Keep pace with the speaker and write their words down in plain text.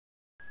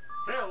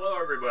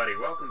everybody,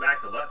 welcome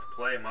back to Let's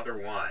Play Mother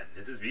 1.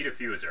 This is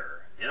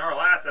V-Diffuser. In our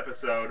last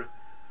episode,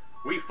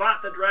 we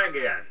fought the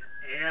dragon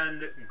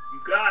and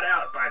got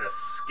out by the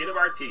skin of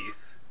our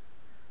teeth,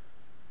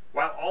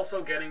 while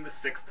also getting the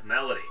 6th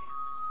melody.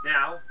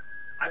 Now,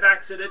 I've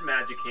exited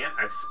Magicant.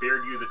 I've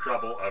spared you the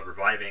trouble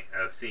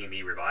of seeing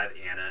me revive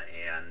Anna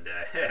and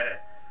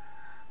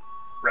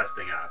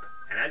resting up.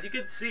 And as you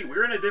can see,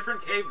 we're in a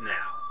different cave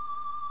now.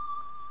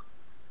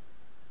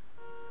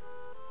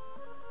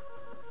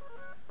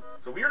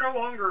 So we are no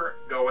longer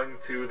going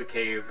to the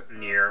cave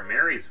near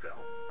Marysville.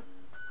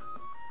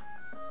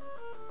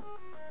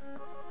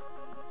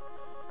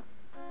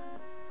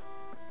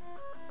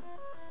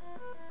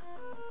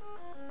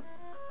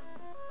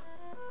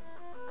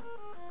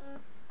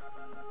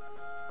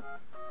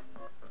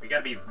 We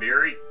gotta be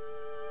very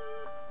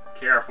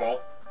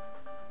careful.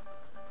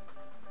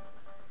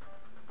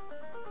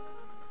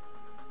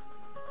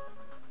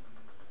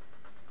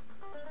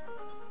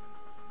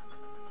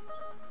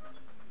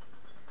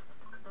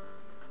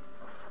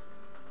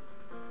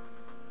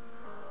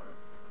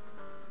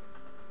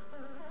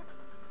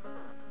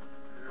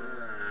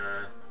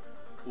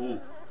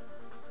 Ooh.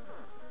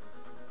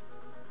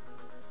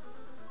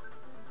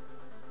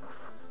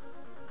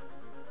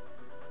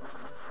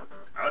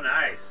 Oh,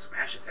 nice.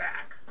 Smash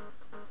attack.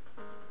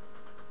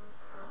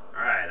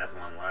 Alright, that's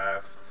one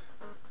left.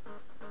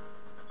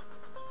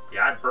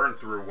 Yeah, I burned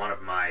through one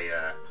of my,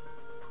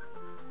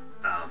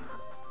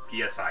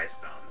 PSI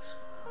stones.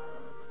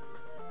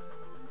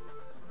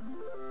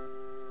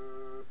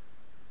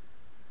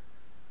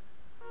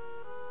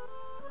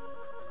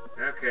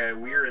 Okay,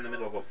 we're in the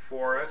middle of a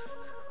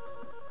forest.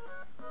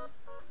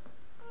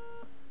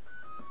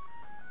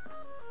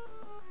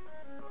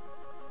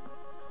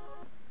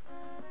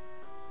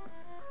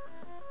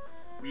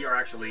 We are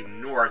actually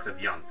north of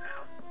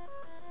Youngtown.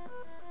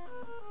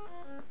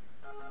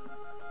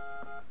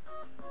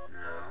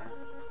 No.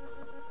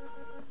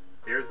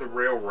 There's the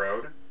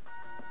railroad.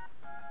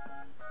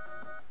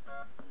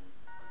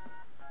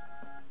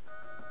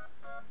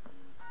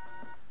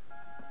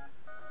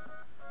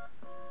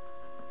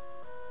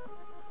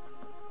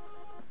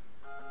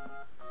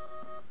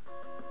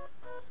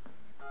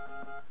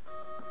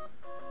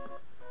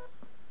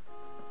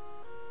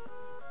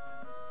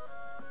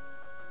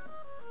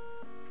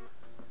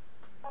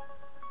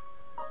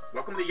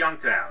 Welcome to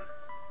Youngtown.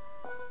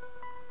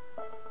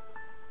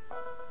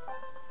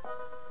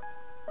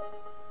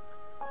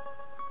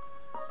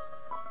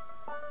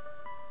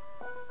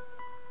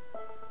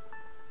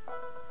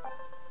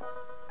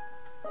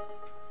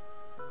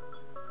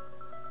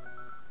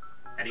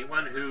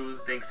 Anyone who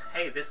thinks,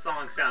 hey, this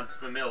song sounds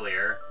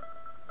familiar,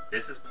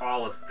 this is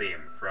Paula's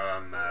theme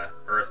from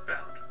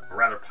Earthbound. Or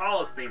rather,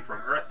 Paula's theme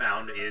from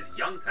Earthbound is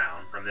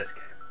Youngtown from this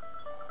game.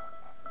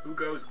 Who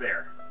goes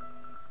there?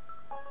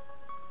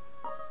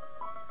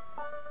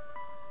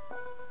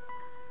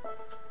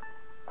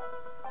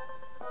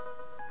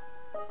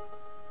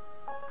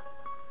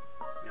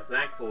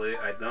 Thankfully,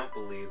 I don't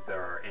believe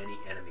there are any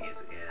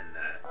enemies in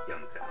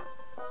Youngtown.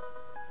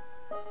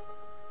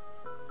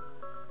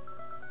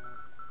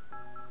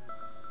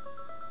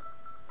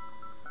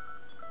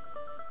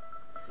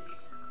 Let's see.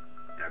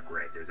 Oh,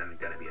 great. There's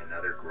going to be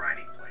another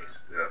grinding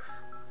place. Ugh.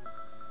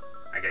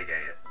 I gotta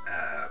get it.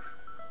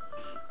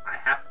 I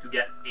have to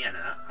get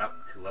Anna up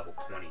to level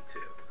 22.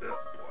 Oh,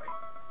 boy.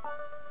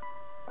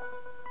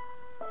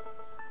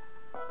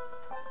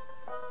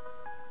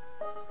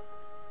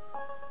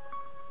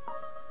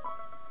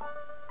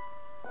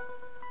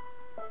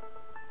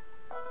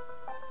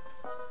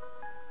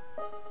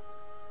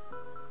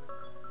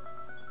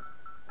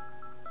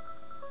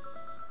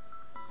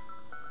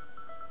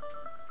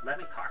 Let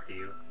me talk to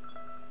you.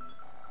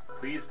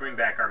 Please bring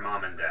back our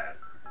mom and dad.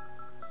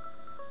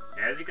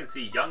 As you can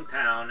see,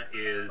 Youngtown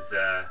is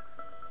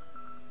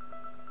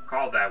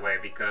called that way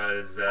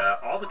because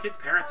all the kids'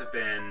 parents have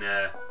been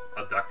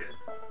abducted.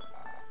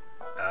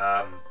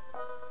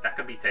 That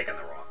could be taken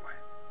the wrong way.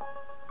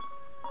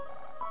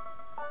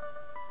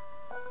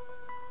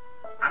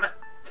 I'm a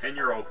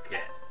 10-year-old kid.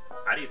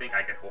 How do you think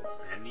I could hold?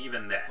 And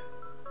even then.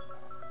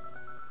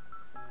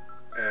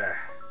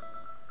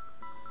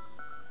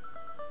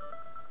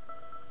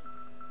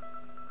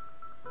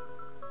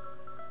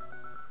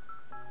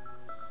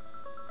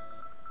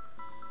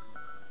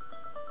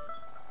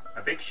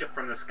 A big ship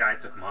from the sky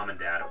took Mom and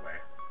Dad away.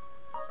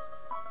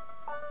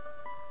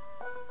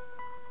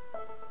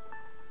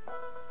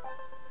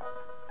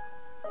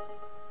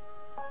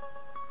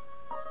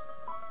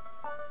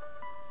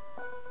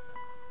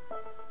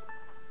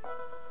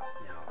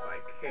 Now, if I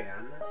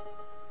can...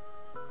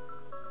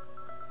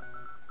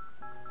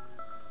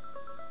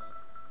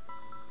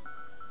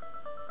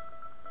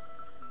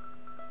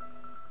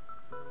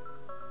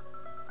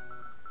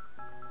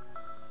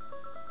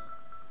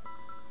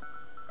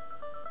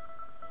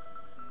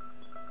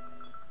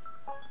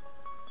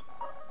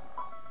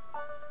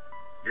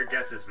 Your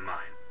guess is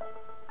mine.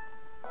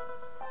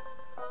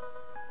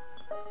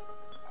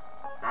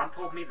 Mom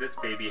told me this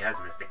baby has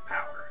mystic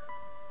power.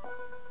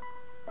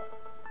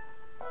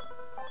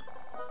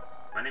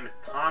 My name name is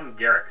Tom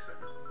Garrickson.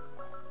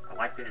 I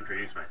like to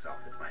introduce myself.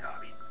 It's my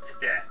hobby.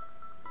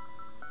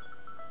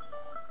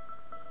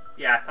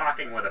 Yeah,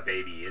 talking with a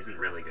baby isn't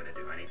really going to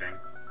do anything.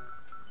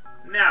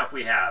 Now, if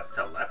we have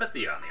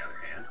telepathy, on the other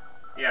hand,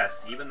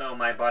 yes, even though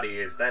my body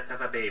is that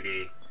of a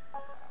baby,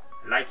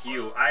 like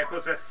you, I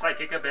possess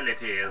psychic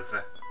abilities.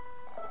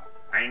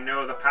 I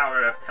know the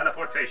power of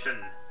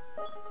teleportation.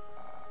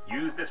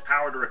 Use this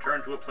power to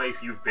return to a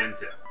place you've been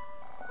to.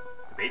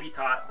 The baby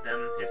taught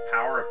them his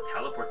power of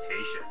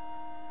teleportation.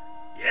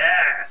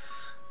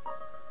 Yes!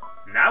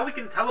 Now we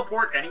can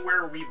teleport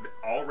anywhere we've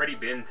already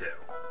been to.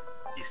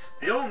 You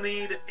still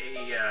need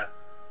a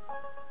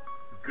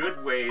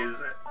good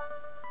ways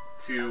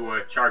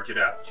to charge it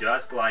up,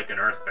 just like an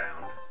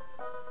Earthbound.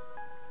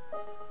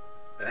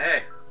 But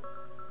hey,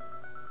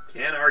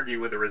 can't argue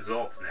with the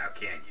results now,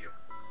 can you?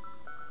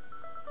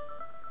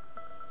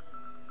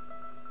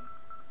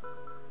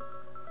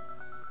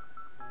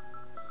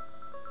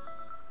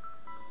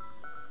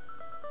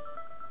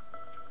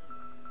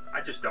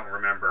 I just don't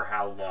remember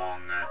how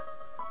long,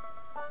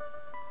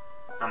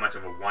 how much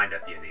of a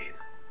wind-up you need.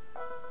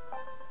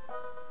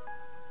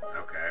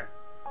 Okay.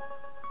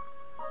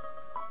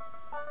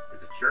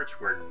 There's a church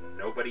where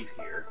nobody's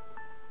here.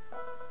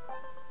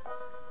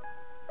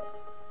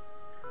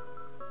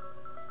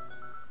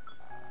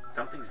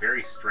 Something's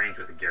very strange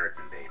with the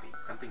Garrettson baby.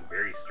 Something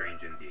very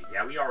strange indeed.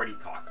 Yeah, we already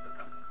talked with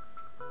them.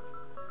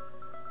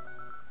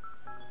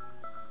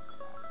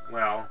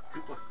 Well,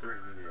 2 plus 3...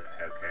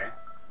 Okay.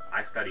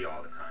 I study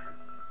all the time.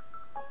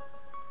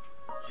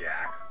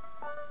 Jack.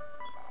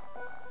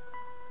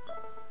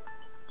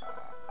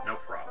 No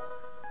problem.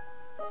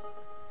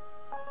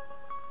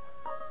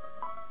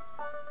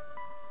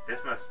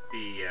 This must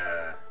be,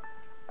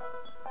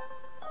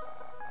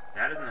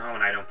 That isn't home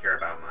and I don't care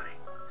about money.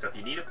 So if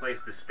you need a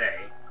place to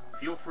stay,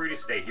 feel free to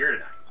stay here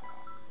tonight.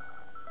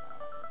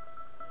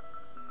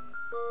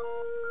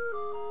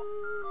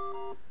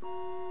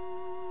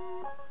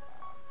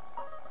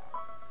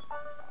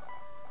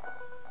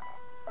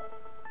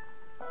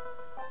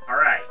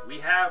 Alright,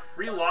 we have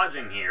free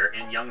lodging here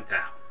in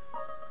Youngtown.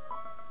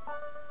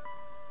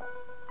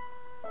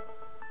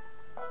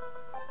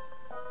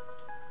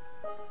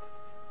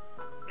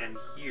 And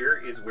here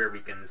is where we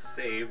can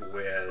save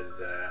with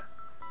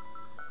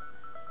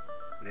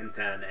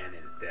Ninten and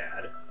his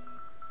dad.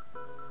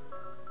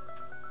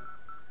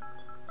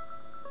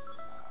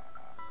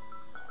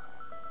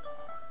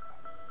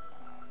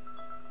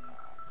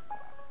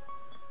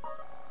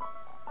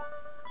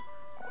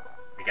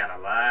 We got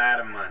a lot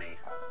of money.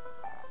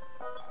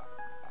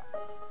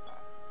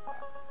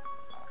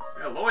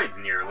 Yeah, Lloyd's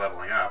near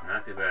leveling up,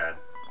 not too bad.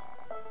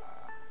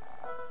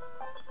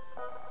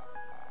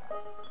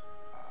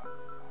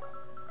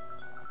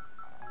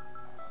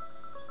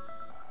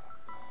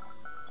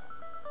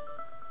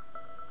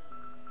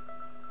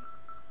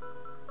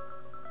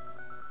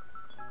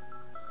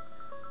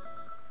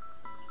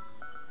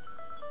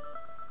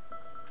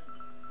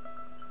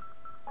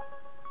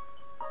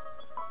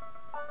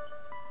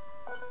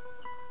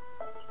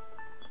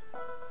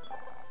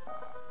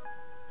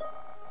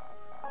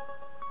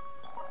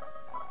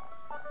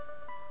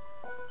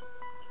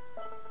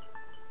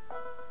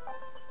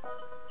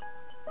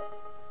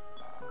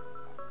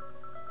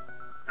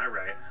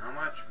 Alright, how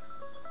much?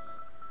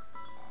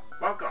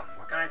 Welcome,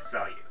 what can I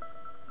sell you?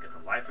 Get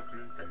the life of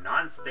the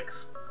non-stick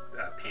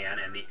pan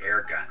and the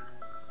air gun.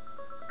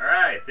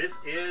 Alright, this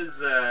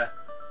is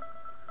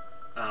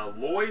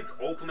Lloyd's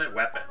ultimate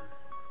weapon.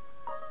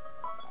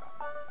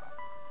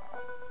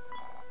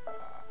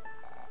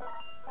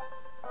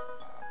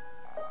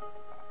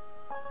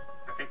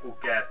 I think we'll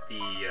get the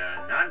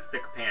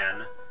non-stick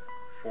pan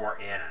for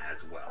Anna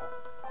as well.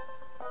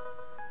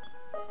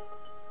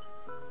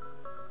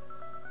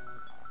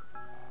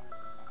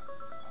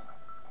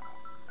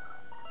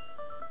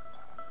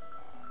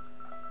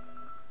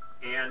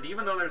 And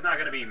even though there's not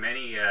going to be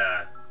many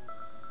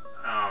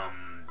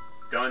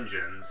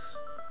dungeons,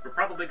 we're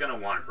probably going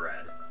to want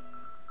bread.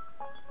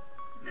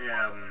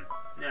 Yeah,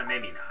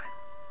 maybe not.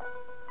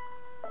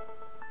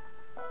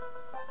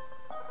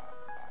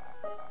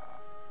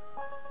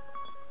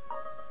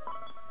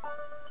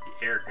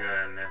 The air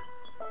gun,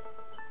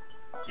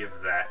 give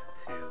that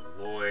to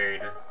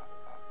Lloyd.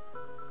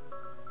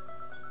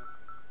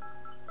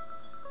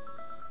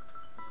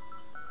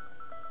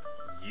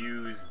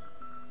 Use...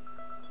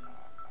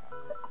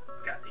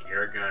 Got the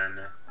air gun.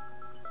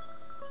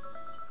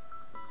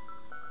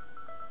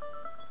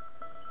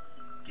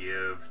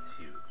 Give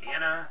to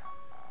Anna.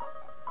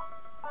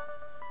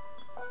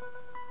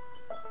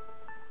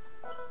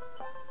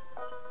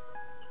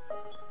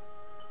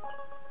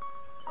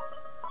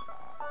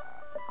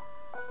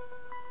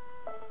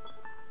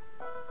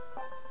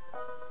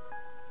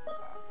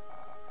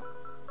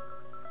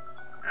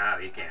 Ah,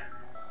 you can.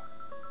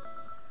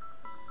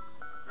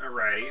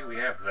 Alrighty, we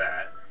have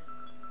that.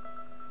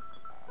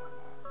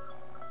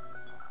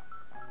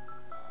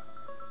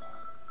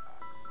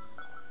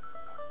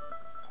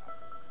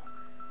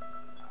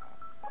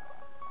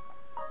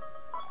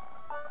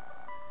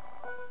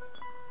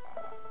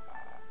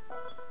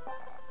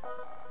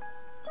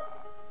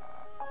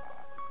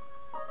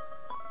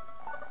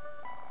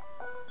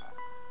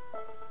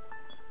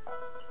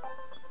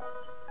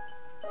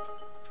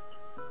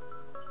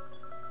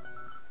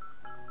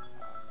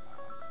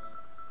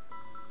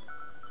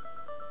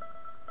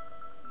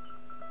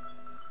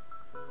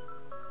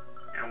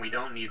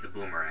 don't need the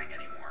boomerang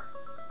anymore.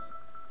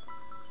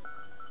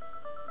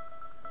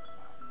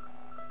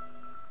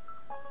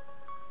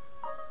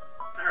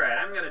 Alright,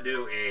 I'm gonna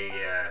do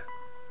a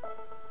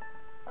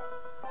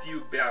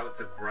few bouts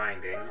of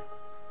grinding.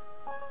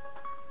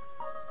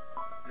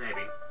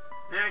 Maybe.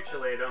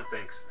 Actually, I don't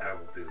think I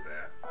will do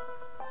that.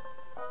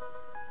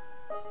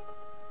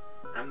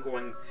 I'm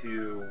going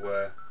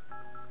to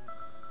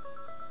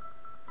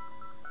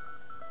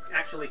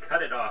actually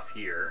cut it off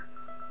here.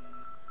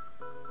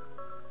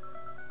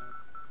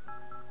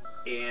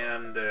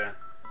 And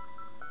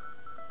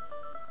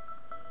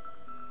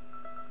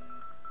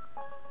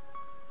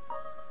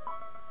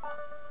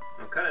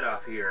I'll cut it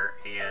off here,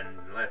 and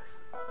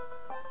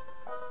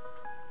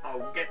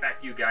I'll get back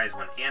to you guys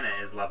when Anna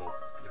is level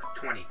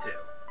 22.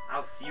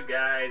 I'll see you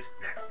guys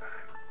next time.